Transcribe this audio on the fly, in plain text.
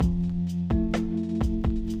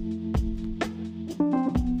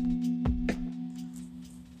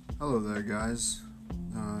Hello there, guys.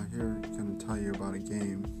 Here going to tell you about a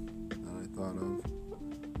game that I thought of.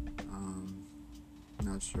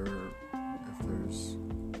 Not sure if there's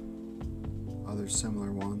other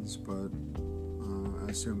similar ones, but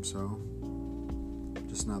I assume so.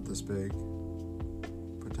 Just not this big.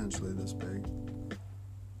 Potentially this big.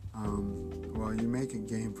 Well, you make a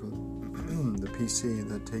game for the PC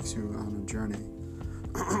that takes you on a journey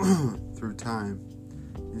through time.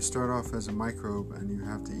 You start off as a microbe and you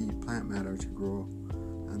have to eat plant matter to grow,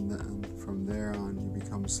 and then from there on you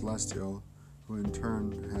become a celestial, who in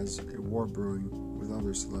turn has a war brewing with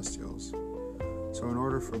other celestials. So in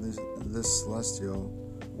order for this celestial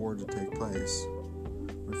war to take place,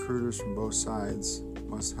 recruiters from both sides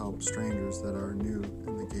must help strangers that are new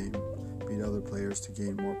in the game beat other players to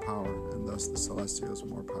gain more power, and thus the celestials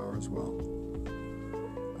more power as well.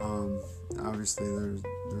 Obviously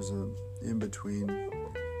there's a in between.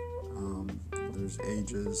 There's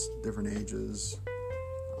ages, different ages,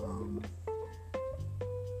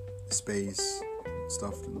 space,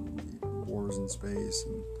 stuff, and wars in space,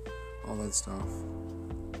 and all that stuff.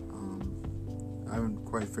 I haven't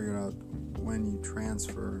quite figured out when you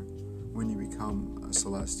become a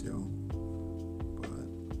celestial, but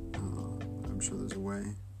I'm sure there's a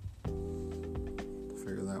way to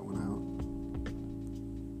figure that one out.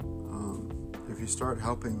 If you start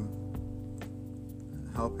helping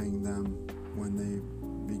them when they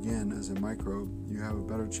begin as a microbe, you have a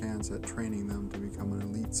better chance at training them to become an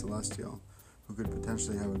elite celestial, who could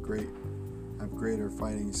potentially have greater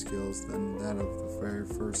fighting skills than that of the very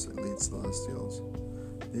first elite celestials.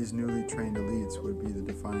 These newly trained elites would be the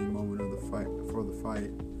defining moment of the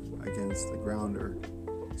fight against the grounder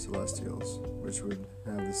celestials, which would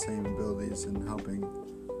have the same abilities in helping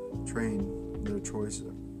train their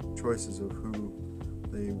choices of who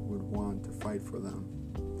they would want to fight for them.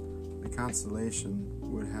 The constellation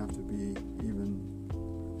would have to be even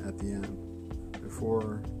at the end.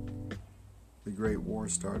 Before the Great War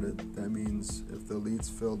started, that means if the elites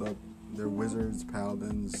filled up their wizards,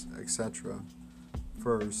 paladins, etc.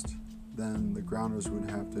 first, then the grounders would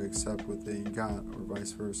have to accept what they got, or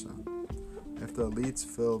vice versa. If the elites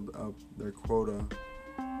filled up their quota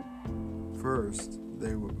first,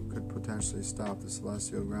 they could potentially stop the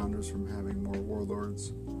celestial grounders from having more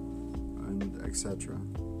warlords, and etc.,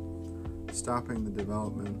 stopping the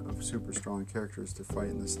development of super strong characters to fight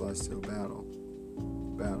in the celestial battle.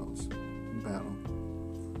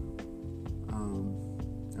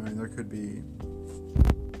 There could be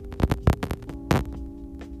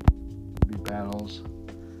battles,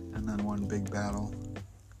 and then one big battle.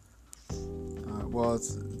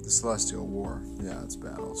 It's the Celestial War. Yeah, it's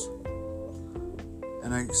battles.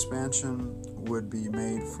 An expansion would be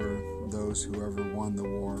made for those who ever won the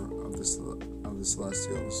war of the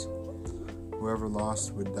Celestials. Whoever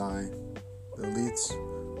lost would die. The elites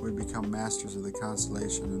would become masters of the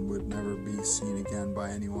constellation and would never be seen again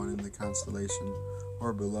by anyone in the constellation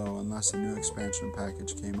or below unless a new expansion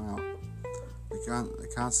package came out. The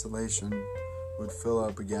constellation would fill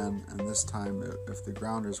up again, and this time if the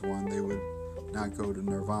grounders won, they would not go to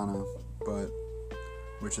Nirvana,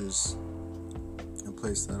 which is a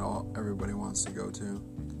place that everybody wants to go to.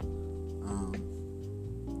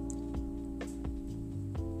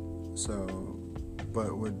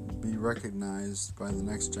 But would be recognized by the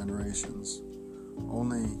next generations.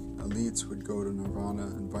 Only elites would go to Nirvana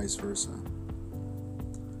and vice versa.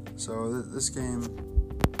 So this game,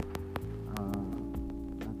 I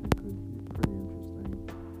think, could be pretty interesting.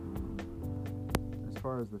 As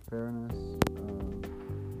far as the fairness, I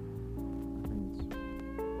think it's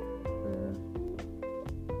fair.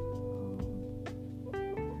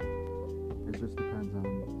 It just depends on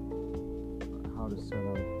how to set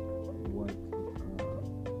up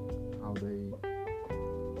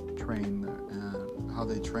how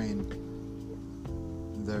they train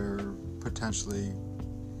their potentially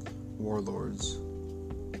warlords,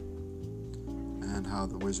 and how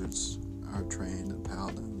the wizards are trained, and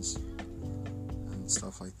paladins and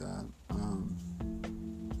stuff like that.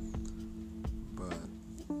 But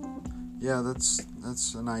yeah,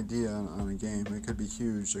 that's an idea on a game. It could be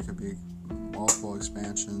huge. There could be multiple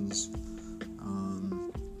expansions.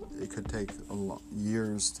 It could take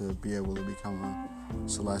years to be able to become a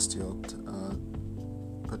celestial,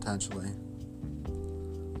 potentially.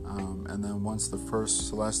 And then once the first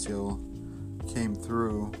celestial came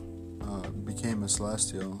through, became a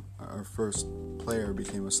celestial, our first player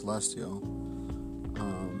became a celestial,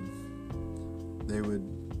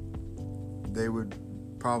 they would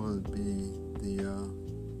probably be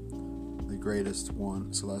the greatest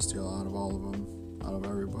one celestial out of all of them, out of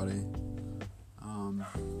everybody.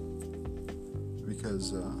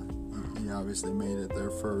 Because he obviously made it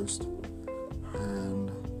there first,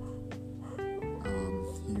 and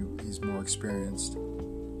he's more experienced.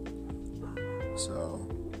 So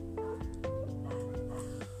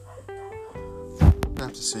I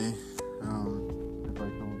have to see if I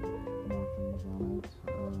come up with more things on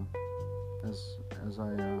it as I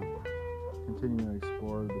continue to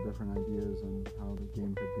explore the different ideas and how the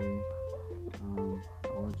game could be. I'll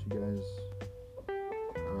let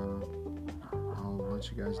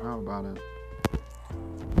you guys know about it.